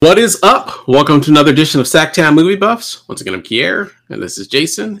What is up? Welcome to another edition of Sacktown Movie Buffs. Once again, I'm Kier, and this is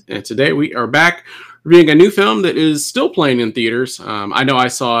Jason. And today we are back reviewing a new film that is still playing in theaters. I know I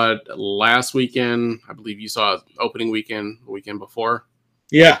saw it last weekend. I believe you saw it opening weekend, the weekend before.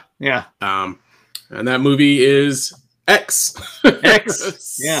 Yeah. And that movie is X.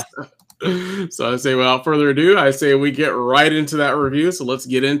 X. Yeah. So I say, without further ado, I say we get right into that review. So let's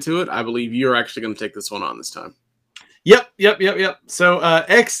get into it. I believe you're actually going to take this one on this time. Yep. So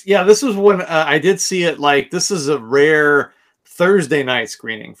X, this was when I did see it. Like, this is a rare Thursday night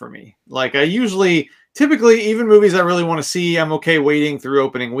screening for me. Like, I typically, even movies I really want to see, I'm okay waiting through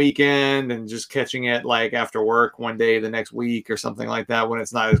opening weekend and just catching it like after work one day the next week or something like that when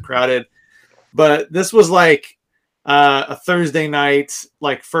it's not as crowded. But this was like a Thursday night,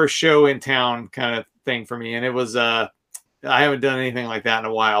 like first show in town kind of thing for me. And it was, I haven't done anything like that in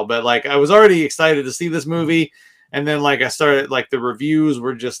a while, but like I was already excited to see this movie. And then like I started, like the reviews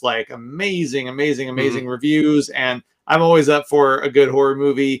were just like amazing reviews. And I'm always up for a good horror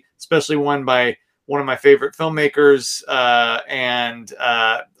movie, especially one by one of my favorite filmmakers. And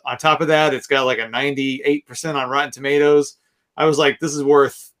on top of that, it's got like a 98% on Rotten Tomatoes. I was like, this is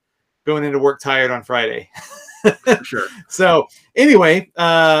worth going into work tired on Friday. For sure. So anyway,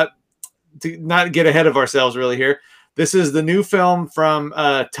 to not get ahead of ourselves really here, this is the new film from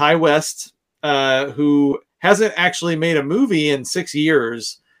Ti West, who hasn't actually made a movie in 6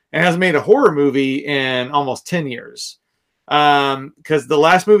 years and hasn't made a horror movie in almost 10 years. Because the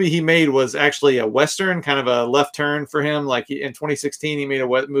last movie he made was actually a Western, kind of a left turn for him. Like in 2016, he made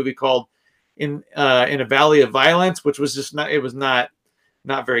a movie called In a Valley of Violence, which was just not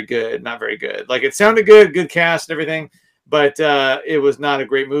very good. Like, it sounded good cast and everything, but it was not a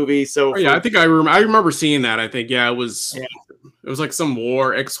great movie. So I think I remember seeing that. I think it was like some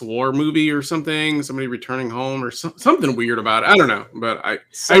ex-war movie or something. Somebody returning home or something weird about it. I don't know, but I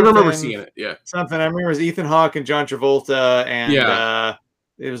remember seeing it. Yeah, something I remember was Ethan Hawke and John Travolta, and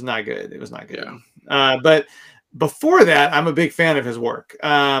it was not good. Yeah. But before that, I'm a big fan of his work.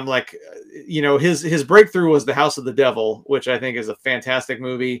 His breakthrough was The House of the Devil, which I think is a fantastic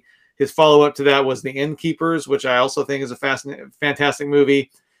movie. His follow-up to that was The Innkeepers, which I also think is a fantastic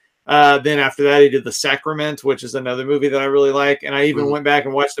movie. Then after that, he did The Sacrament, which is another movie that I really like. And I even went back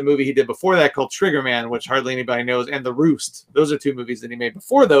and watched a movie he did before that called Triggerman, which hardly anybody knows, and The Roost. Those are two movies that he made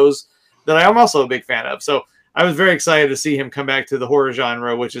before those that I am also a big fan of. So I was very excited to see him come back to the horror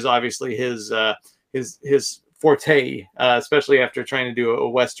genre, which is obviously his forte, especially after trying to do a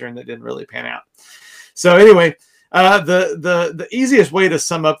Western that didn't really pan out. So anyway, the easiest way to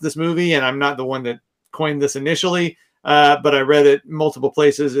sum up this movie, and I'm not the one that coined this initially, but I read it multiple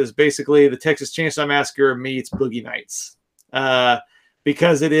places, is basically the Texas Chainsaw Massacre meets Boogie Nights,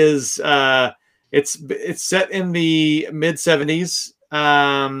 because it is it's set in the mid 70s,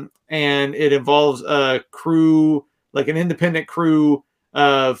 and it involves a crew, like an independent crew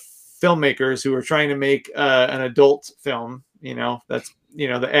of filmmakers who are trying to make an adult film. That's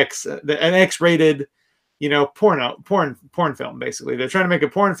an X-rated porn film. Basically, they're trying to make a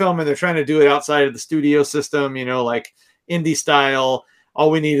porn film, and they're trying to do it outside of the studio system, like indie style.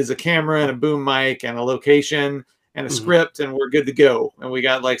 All we need is a camera and a boom mic and a location and a script, and we're good to go. And we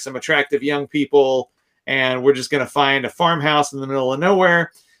got like some attractive young people, and we're just going to find a farmhouse in the middle of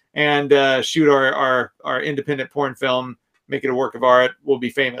nowhere and shoot our independent porn film, make it a work of art. We'll be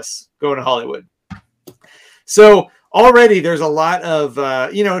famous, going to Hollywood. So already there's a lot of,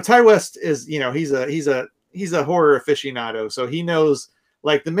 Ti West is, he's a horror aficionado. So he knows,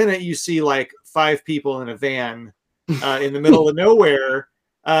 like, the minute you see like 5 people in a van in the middle of nowhere,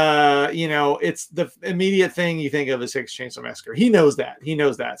 it's the immediate thing you think of as Texas Chainsaw Massacre. He knows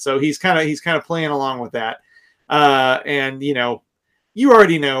that. So he's kind of playing along with that. And you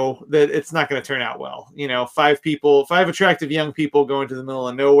already know that it's not going to turn out well. 5 attractive young people going to the middle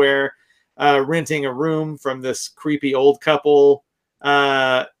of nowhere, renting a room from this creepy old couple.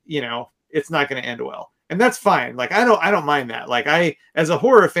 It's not going to end well, and that's fine. Like, I don't mind that. Like, as a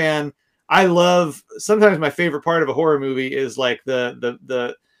horror fan, I love, sometimes my favorite part of a horror movie is like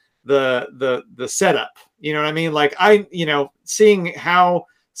the setup. You know what I mean? Like, seeing how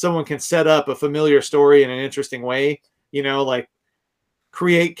someone can set up a familiar story in an interesting way. Like,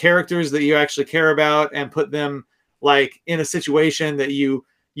 create characters that you actually care about and put them like in a situation that you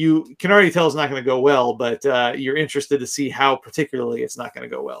can already tell is not going to go well, but you're interested to see how particularly it's not going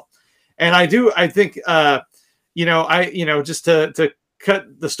to go well. And I think, just to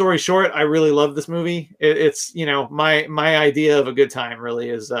cut the story short, I really love this movie. It's my idea of a good time really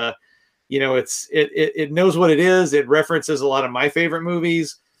is, it knows what it is. It references a lot of my favorite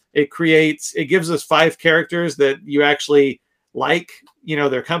movies. It gives us 5 characters that you actually like, you know,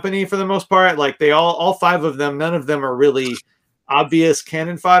 their company for the most part. Like they all five of them, none of them are really obvious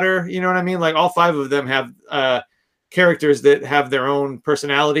cannon fodder. You know what I mean? Like all five of them have characters that have their own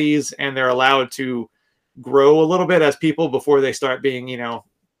personalities, and they're allowed to grow a little bit as people before they start being, you know,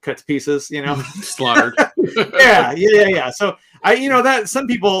 cut to pieces, you know, slaughtered. yeah. So you know, that some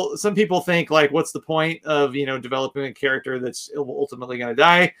people think like, what's the point of, you know, developing a character that's ultimately going to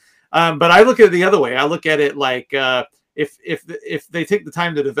die? But I look at it the other way. I look at it like, if they take the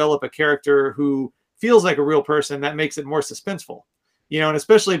time to develop a character who feels like a real person, that makes it more suspenseful, you know, and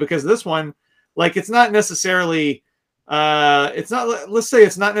especially because this one, like, it's not necessarily, let's say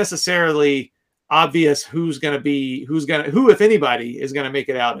it's not necessarily obvious who, if anybody, is going to make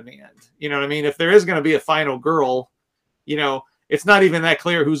it out in the end. You know what I mean? If there is going to be a final girl, you know, it's not even that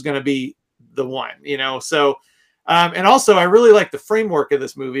clear who's going to be the one, you know? So, and also I really like the framework of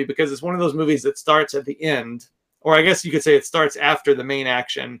this movie, because it's one of those movies that starts at the end, or I guess you could say it starts after the main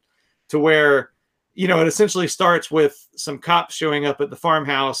action, to where, you know, it essentially starts with some cops showing up at the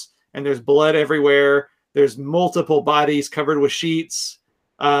farmhouse, and there's blood everywhere. There's multiple bodies covered with sheets.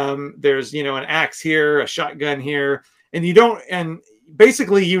 There's, you know, an axe here, a shotgun here, and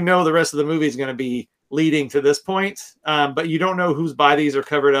basically, you know, the rest of the movie is going to be leading to this point, but you don't know whose bodies are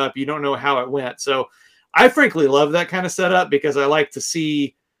covered up. You don't know how it went. So I frankly love that kind of setup, because I like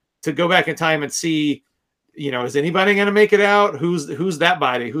to go back in time and see, you know, is anybody going to make it out? Who's that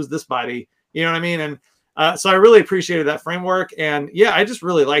body? Who's this body? You know what I mean? And so I really appreciated that framework. And yeah, I just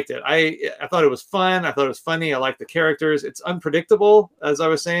really liked it. I thought it was fun. I thought it was funny. I liked the characters. It's unpredictable, as I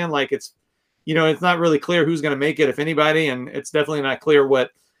was saying. Like, it's, you know, it's not really clear who's going to make it, if anybody. And it's definitely not clear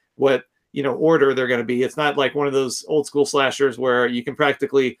what, you know, order they're going to be. It's not like one of those old school slashers where you can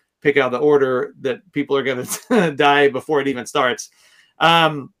practically pick out the order that people are going to die before it even starts.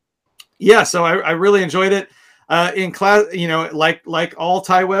 Yeah, so I really enjoyed it. In class, you know, like all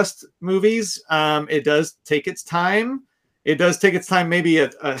Ti West movies, it does take its time. It does take its time, maybe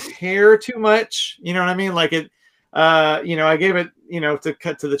a hair too much. You know what I mean? Like it, you know, I gave it, you know, to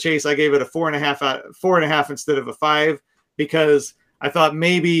cut to the chase, I gave it a 4.5 instead of a 5, because I thought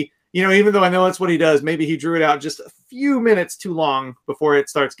maybe, you know, even though I know that's what he does, maybe he drew it out just a few minutes too long before it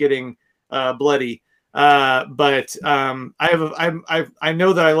starts getting bloody. But I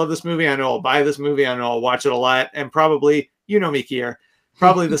know that I love this movie. I know I'll buy this movie. I know I'll watch it a lot. And probably, you know me, Kier,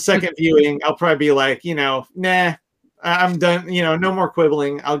 probably the second viewing, I'll probably be like, you know, nah, I'm done. You know, no more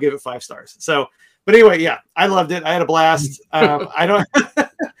quibbling. I'll give it 5 stars. So, but anyway, yeah, I loved it. I had a blast.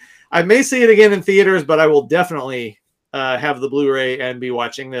 I may see it again in theaters, but I will definitely have the Blu-ray and be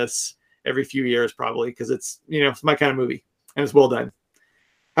watching this every few years, probably, because it's, you know, it's my kind of movie and it's well done.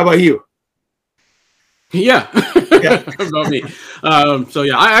 How about you? Yeah. About me. So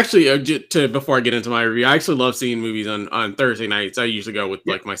yeah, I actually, before I get into my review, I actually love seeing movies on Thursday nights. I usually go with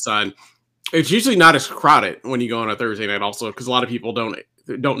like my son. It's usually not as crowded when you go on a Thursday night, also, because a lot of people don't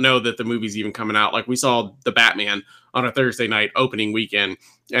know that the movie's even coming out. Like, we saw The Batman on a Thursday night opening weekend,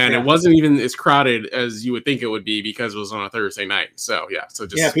 and it wasn't even as crowded as you would think it would be, because it was on a Thursday night. So yeah,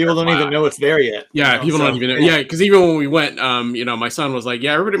 people don't even know it's there yet. Yeah, people don't even know. Yeah, because even when we went, you know, my son was like,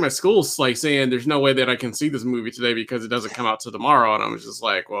 "Yeah, everybody in my school's like saying there's no way that I can see this movie today because it doesn't come out till tomorrow," and I was just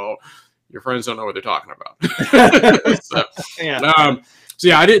like, "Well, your friends don't know what they're talking about." So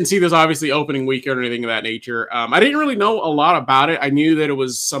yeah, I didn't see this obviously opening weekend or anything of that nature. I didn't really know a lot about it. I knew that it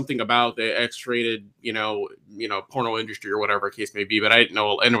was something about the X-rated, you know, porno industry or whatever the case may be, but I didn't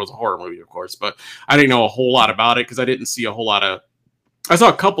know. And it was a horror movie, of course, but I didn't know a whole lot about it, because I didn't see a whole lot of. I saw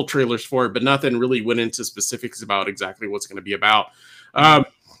a couple trailers for it, but nothing really went into specifics about exactly what's going to be about.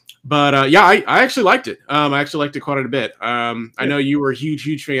 But yeah, I actually liked it. I actually liked it quite a bit. I know you were a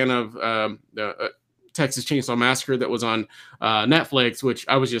huge fan of the Texas Chainsaw Massacre that was on Netflix, which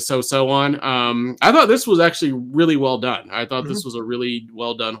I was just so on. I thought this was actually really well done. I thought this was a really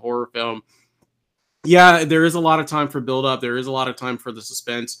well done horror film. Yeah, there is a lot of time for build up. There is a lot of time for the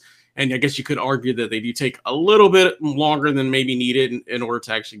suspense. And I guess you could argue that they do take a little bit longer than maybe needed in order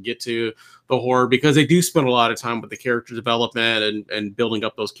to actually get to the horror, because they do spend a lot of time with the character development and building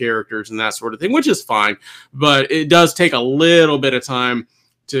up those characters and that sort of thing, which is fine. But it does take a little bit of time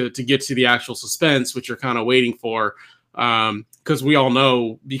to get to the actual suspense, which you're kind of waiting for. Because we all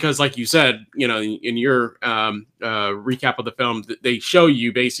know, because like you said, you know, in your recap of the film, they show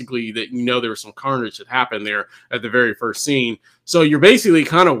you basically that, you know, there was some carnage that happened there at the very first scene. So you're basically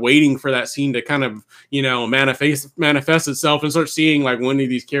kind of waiting for that scene to kind of, you know, manifest itself and start seeing like when of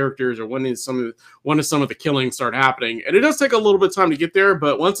these characters or when some of the killings start happening. And it does take a little bit of time to get there,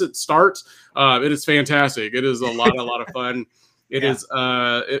 but once it starts, it is fantastic. It is a lot of fun. It is.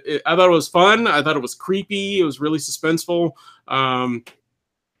 I thought it was fun. I thought it was creepy. It was really suspenseful.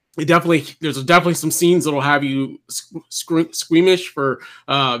 There's definitely some scenes that'll have you squeamish for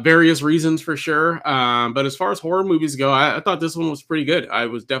various reasons for sure. But as far as horror movies go, I thought this one was pretty good. I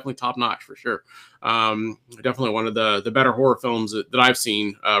was definitely top notch for sure. Definitely one of the better horror films that I've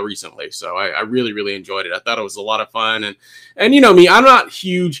seen recently. So I really, really enjoyed it. I thought it was a lot of fun. And you know me, I'm not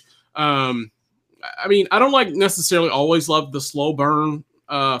huge. I mean, I don't like necessarily always love the slow burn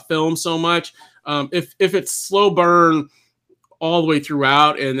film so much. If it's slow burn all the way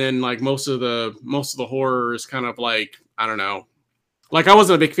throughout, and then like most of the horror is kind of like, I don't know, like I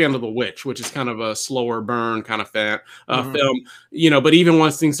wasn't a big fan of The Witch, which is kind of a slower burn kind of film, you know, but even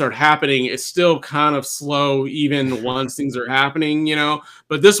once things start happening, it's still kind of slow even once things are happening, you know.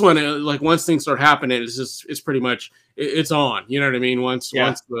 But this one, like once things start happening, it's pretty much it's on, you know what I mean? Once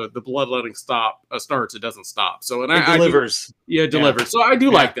the bloodletting starts, it doesn't stop. So and it delivers. It delivers. So I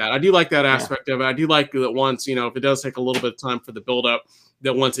do like that. I do like that aspect of it. I do like that once, you know, if it does take a little bit of time for the build up,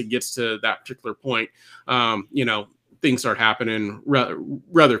 that once it gets to that particular point, you know, things start happening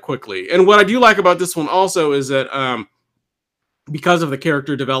rather quickly. And what I do like about this one also is that because of the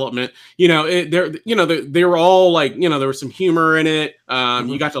character development, you know, they were all like, you know, there was some humor in it.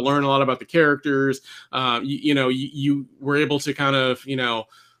 You got to learn a lot about the characters. You were able to kind of, you know,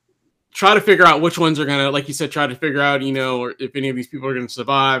 try to figure out which ones are going to, like you said, try to figure out, you know, if any of these people are going to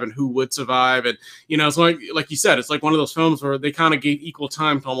survive and who would survive. And, you know, it's like you said, it's like one of those films where they kind of gave equal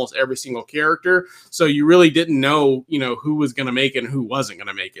time to almost every single character. So you really didn't know, you know, who was going to make it and who wasn't going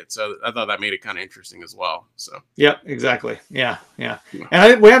to make it. So I thought that made it kind of interesting as well. So, yep, exactly. Yeah.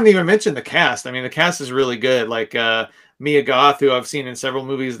 And we haven't even mentioned the cast. I mean, the cast is really good. Like Mia Goth, who I've seen in several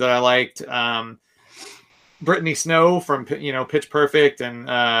movies that I liked. Brittany Snow from, you know, Pitch Perfect, and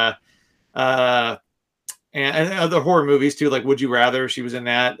other horror movies too, like Would You Rather. She was in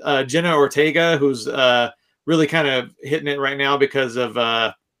that. Jenna Ortega, who's really kind of hitting it right now because of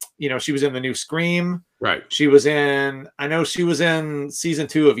you know, she was in the new Scream. Right. She was in season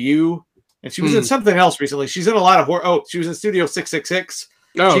 2 of You, and she was in something else recently. She's in a lot of horror. Oh, she was in Studio 666.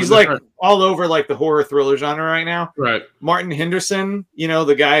 Oh, she's like all over like the horror thriller genre right now. Right. Martin Henderson, you know,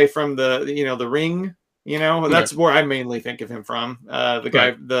 the guy from the Ring, you know, that's where I mainly think of him from. The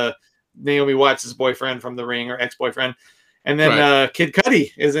guy, the Naomi Watts' boyfriend from The Ring, or ex-boyfriend. And then Kid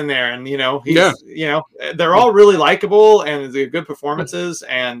Cudi is in there, and you know, you know, they're all really likable and they're good performances,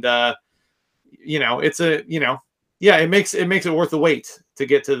 and you know, it's a, you know, it makes it worth the wait to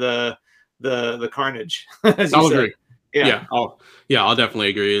get to the carnage. I'll agree. I'll definitely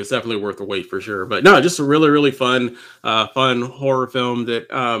agree. It's definitely worth the wait for sure. But no, just a really, really fun horror film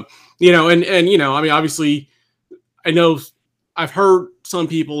that you know, and you know, I mean, obviously, I know I've heard some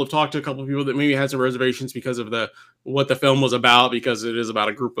people have talked to a couple of people that maybe had some reservations because of what the film was about, because it is about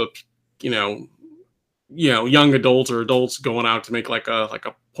a group of, you know, young adults or adults going out to make like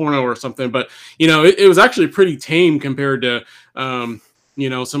a porno or something. But, you know, it was actually pretty tame compared to, you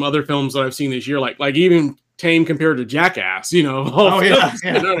know, some other films that I've seen this year, like even tame compared to Jackass, you know. You know what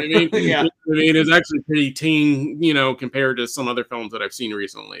I mean? I mean, it's actually pretty tame, you know, compared to some other films that I've seen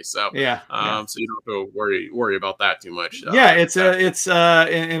recently. So so you don't have to worry about that too much. It's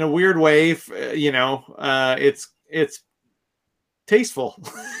in a weird way, you know, it's tasteful.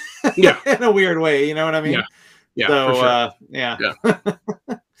 In a weird way, you know what I mean? So sure.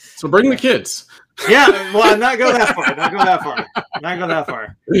 So bring the kids. Well, not go that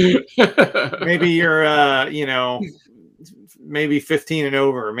far. Maybe you're you know, maybe 15 and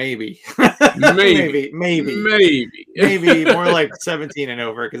over, maybe more like 17 and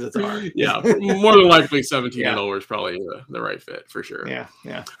over, because it's hard. More than likely 17 and over is probably the right fit for sure.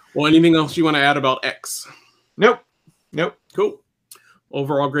 Well, anything else you want to add about X? Nope. Cool.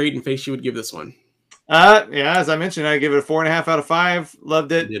 Overall grade and face you would give this one? As I mentioned, I give it a 4.5 out of 5.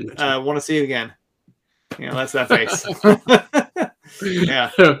 Loved it. Want to see it again. You know, that's that face.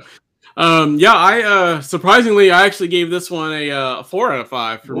 I surprisingly, I actually gave this one a 4 out of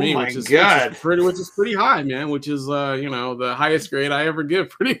 5 for me, which is pretty high, man. Which is you know, the highest grade I ever give,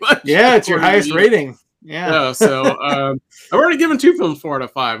 pretty much. Yeah, it's your highest rating. So I've already given 2 films 4 out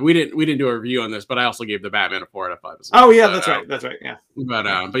of 5. We didn't do a review on this, but I also gave the Batman a 4 out of 5 as well. Oh yeah, that's right. Yeah.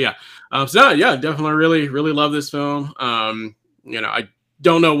 Definitely really love this film. You know, I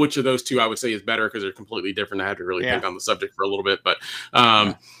don't know which of those two I would say is better, because they're completely different. I had to really think on the subject for a little bit, but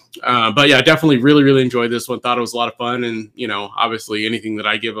definitely really enjoyed this one. Thought it was a lot of fun, and you know, obviously anything that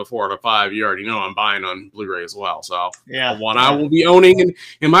I give a 4 out of 5, you already know I'm buying on Blu-ray as well. So one I will be owning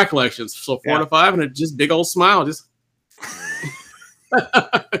in my collections. So 4 out of 5, and a just big old smile, just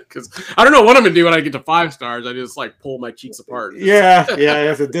Because I don't know what I'm gonna do when I get to 5 stars. I just like pull my cheeks apart. Yeah, you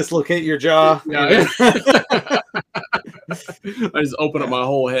have to dislocate your jaw. Yeah. I just open up my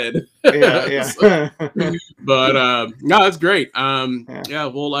whole head. Yeah. So, but no, that's great. Yeah,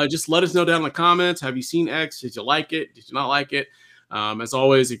 well, just let us know down in the comments. Have you seen X? Did you like it? Did you not like it? As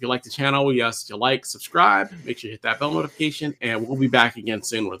always, if you like the channel, we ask you like, subscribe, make sure you hit that bell notification, and we'll be back again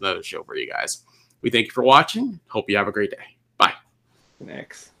soon with another show for you guys. We thank you for watching. Hope you have a great day. Bye.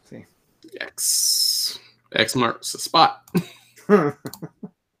 X. See. X marks the spot.